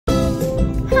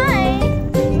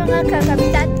mga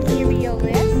kakabsat ni Rio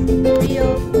Liz,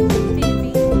 Rio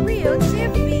TV, Rio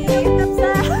TV.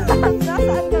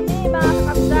 Nasaan kami mga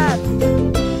kakabsat?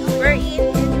 We're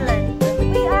in Inland.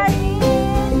 We are in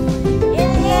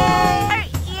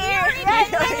Inland.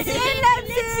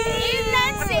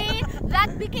 Inland Sea.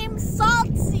 That became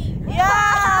Salt Sea.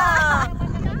 Yeah.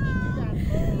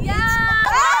 Yeah.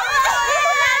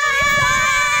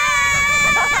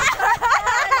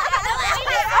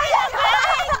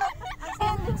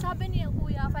 Sabi niya,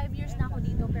 kuya, 5 years na ako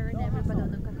dito pero never pa daw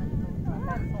nagkaganto.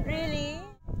 Really?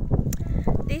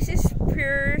 This is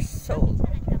pure salt.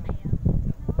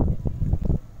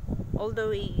 All the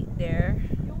way there.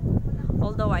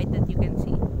 All the white that you can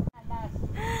see.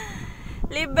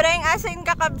 Libreng asin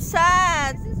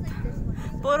kakabsat.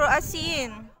 Puro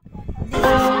asin.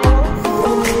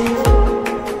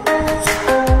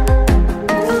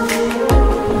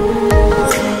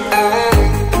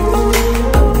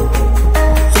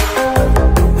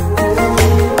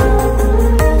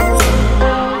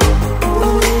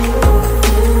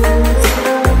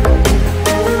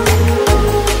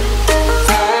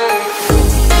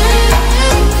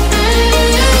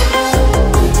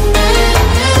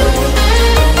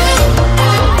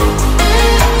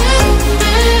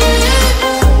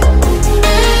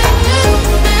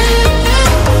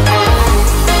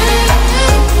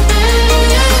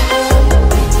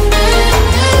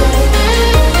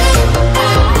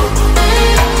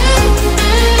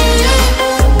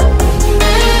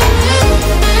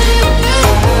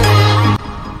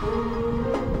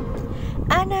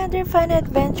 Another fun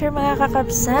adventure mga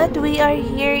kakabsat. We are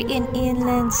here in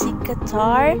Inland Sea,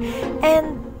 Qatar,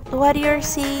 and what you're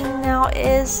seeing now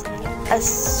is a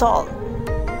salt.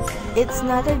 It's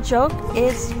not a joke.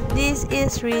 This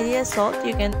is really a salt.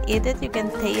 You can eat it, you can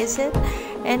taste it,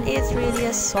 and it's really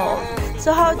a salt.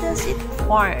 So how does it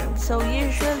form? So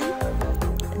usually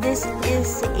this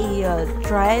is a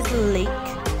dried lake.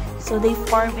 So they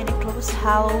form in a closed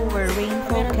hollow where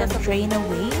rainfall can drain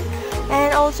away,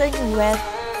 and also in wet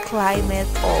climate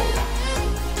all.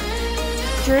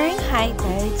 During high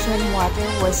tides when water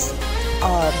was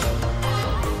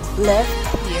left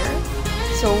here,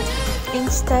 so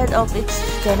instead of it's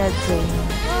gonna drain,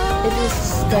 it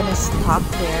is gonna stop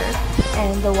there,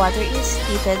 and the water is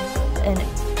heated and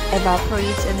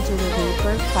evaporates into the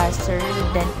vapor faster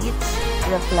than it's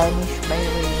replenished by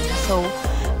rain. So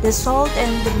the salt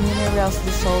and the minerals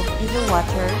dissolved in the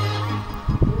water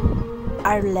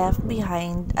are left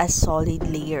behind as solid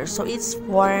layer. So it's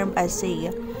formed as a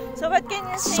what can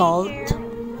you salt,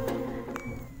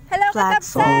 hello, flat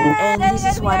salt, and this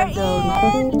is one of the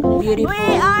beautiful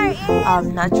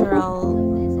natural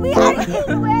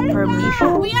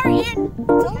formation. We are in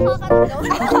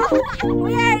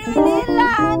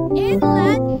Inland.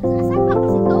 Inland. Asan ba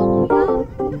kasi to, kuya?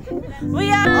 We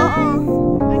are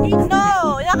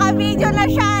no, naka-video na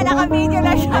siya. Naka-video.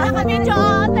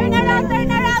 Turn around.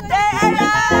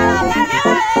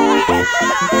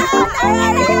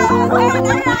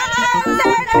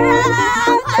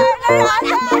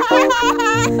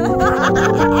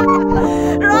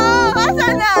 Wrong!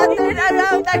 Asan na? Turn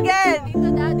around again.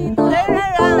 Dito. Turn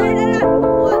around.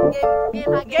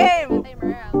 Game.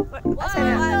 Asan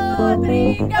na? 1,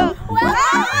 2, 3, go!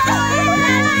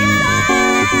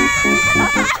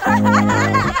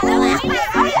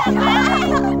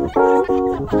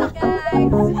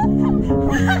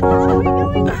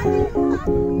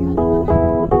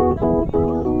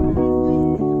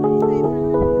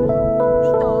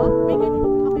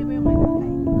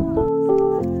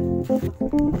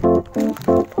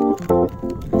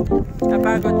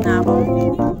 Napagod na ako.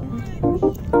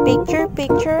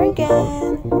 Picture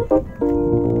again.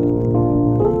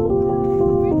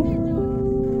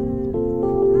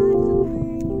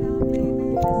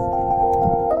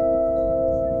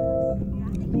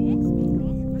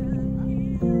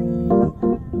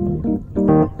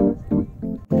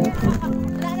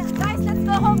 Guys, let's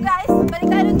go home, guys. Balik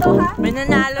tayo to, ha? May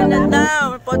nanalo na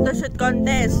daw. Photoshoot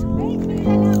contest.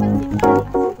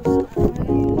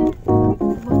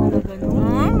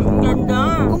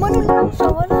 Ganda. Kumano lang siya,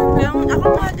 wala na. Kaya ako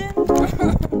nga din.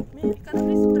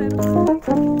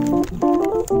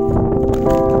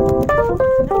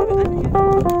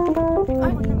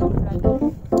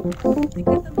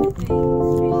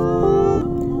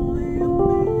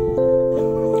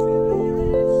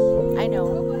 I know.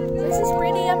 This is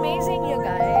pretty amazing, you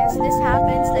guys. This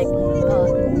happens like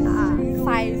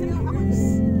 5 years.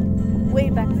 Way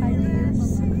back 5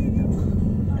 years.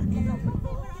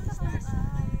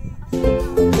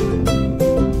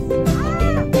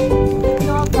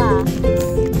 Nova.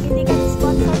 Hindi ka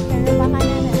sponsor pero baka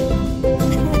na.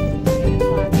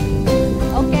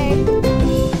 Okay.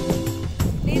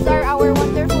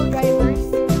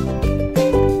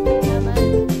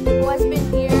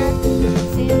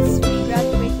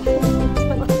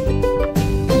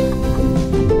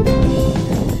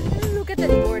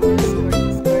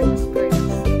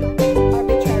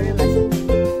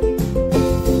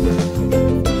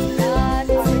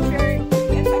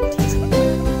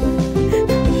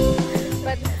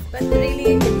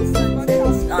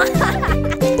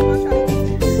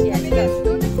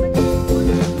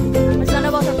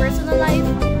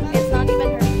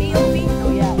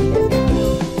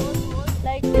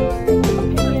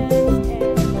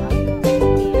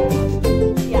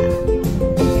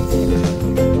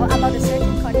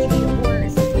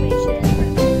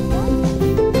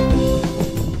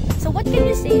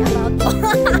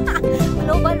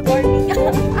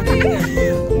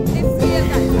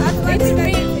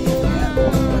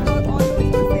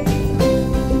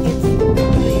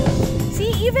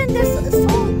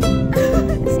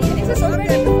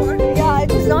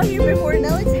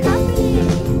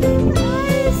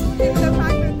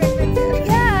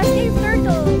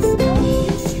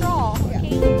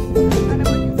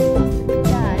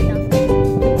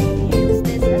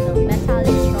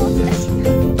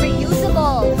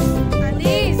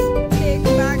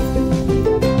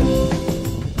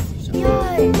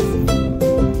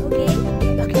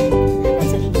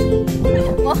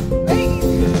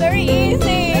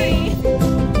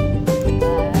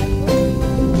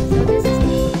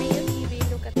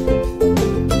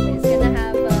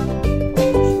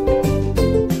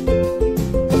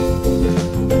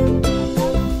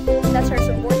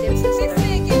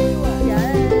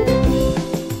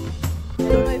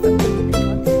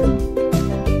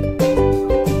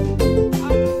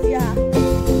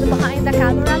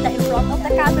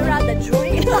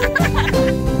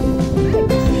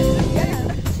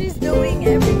 doing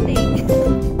everything.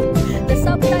 The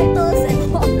subtitles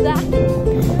and all that.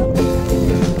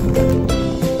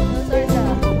 Those are the...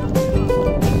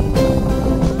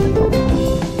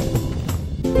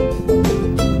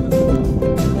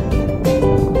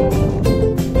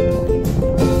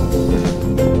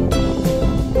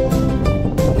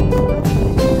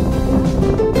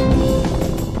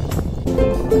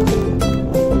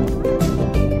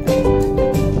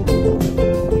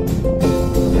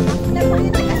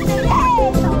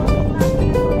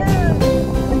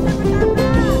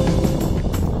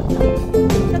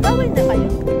 Nagawin na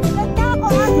kayo? Ganda ako,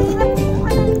 hirap ko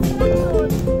ka ng instruction.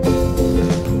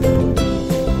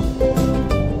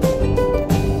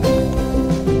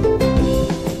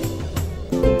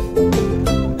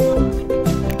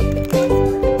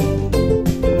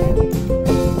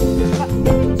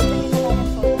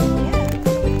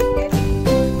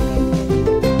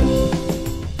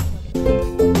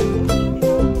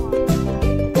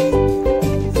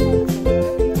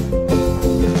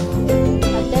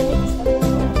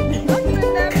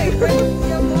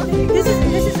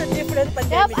 This is a different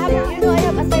pandemic. Yep, you know, I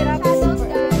have a shadows,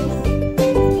 guys.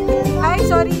 Ay,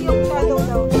 sorry, yung shadow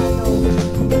daw. Shadow.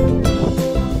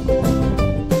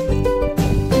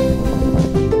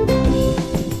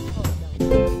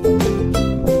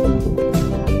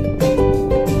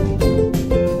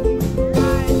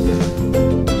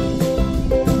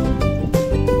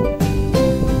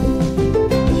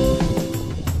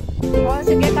 Oh,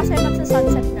 sige, kasi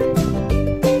magsa-sunset na.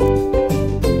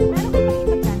 Meron ka pa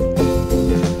ikot na?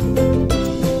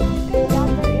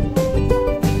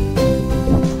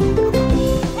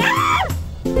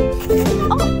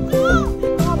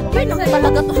 Ay, naman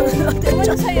talaga to.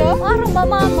 Ano sa'yo? Parang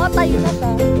mamamatay na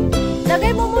siya.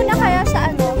 Lagay mo muna kaya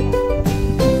sa ano?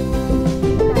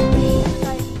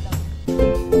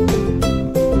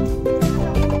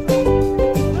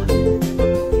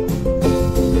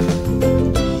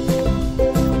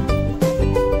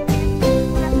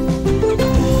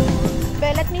 Be,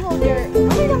 let me hold your...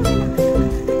 Okay lang, okay lang.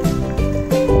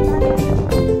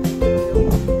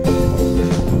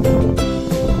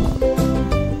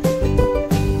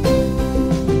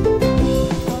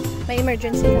 May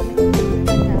emergency kami.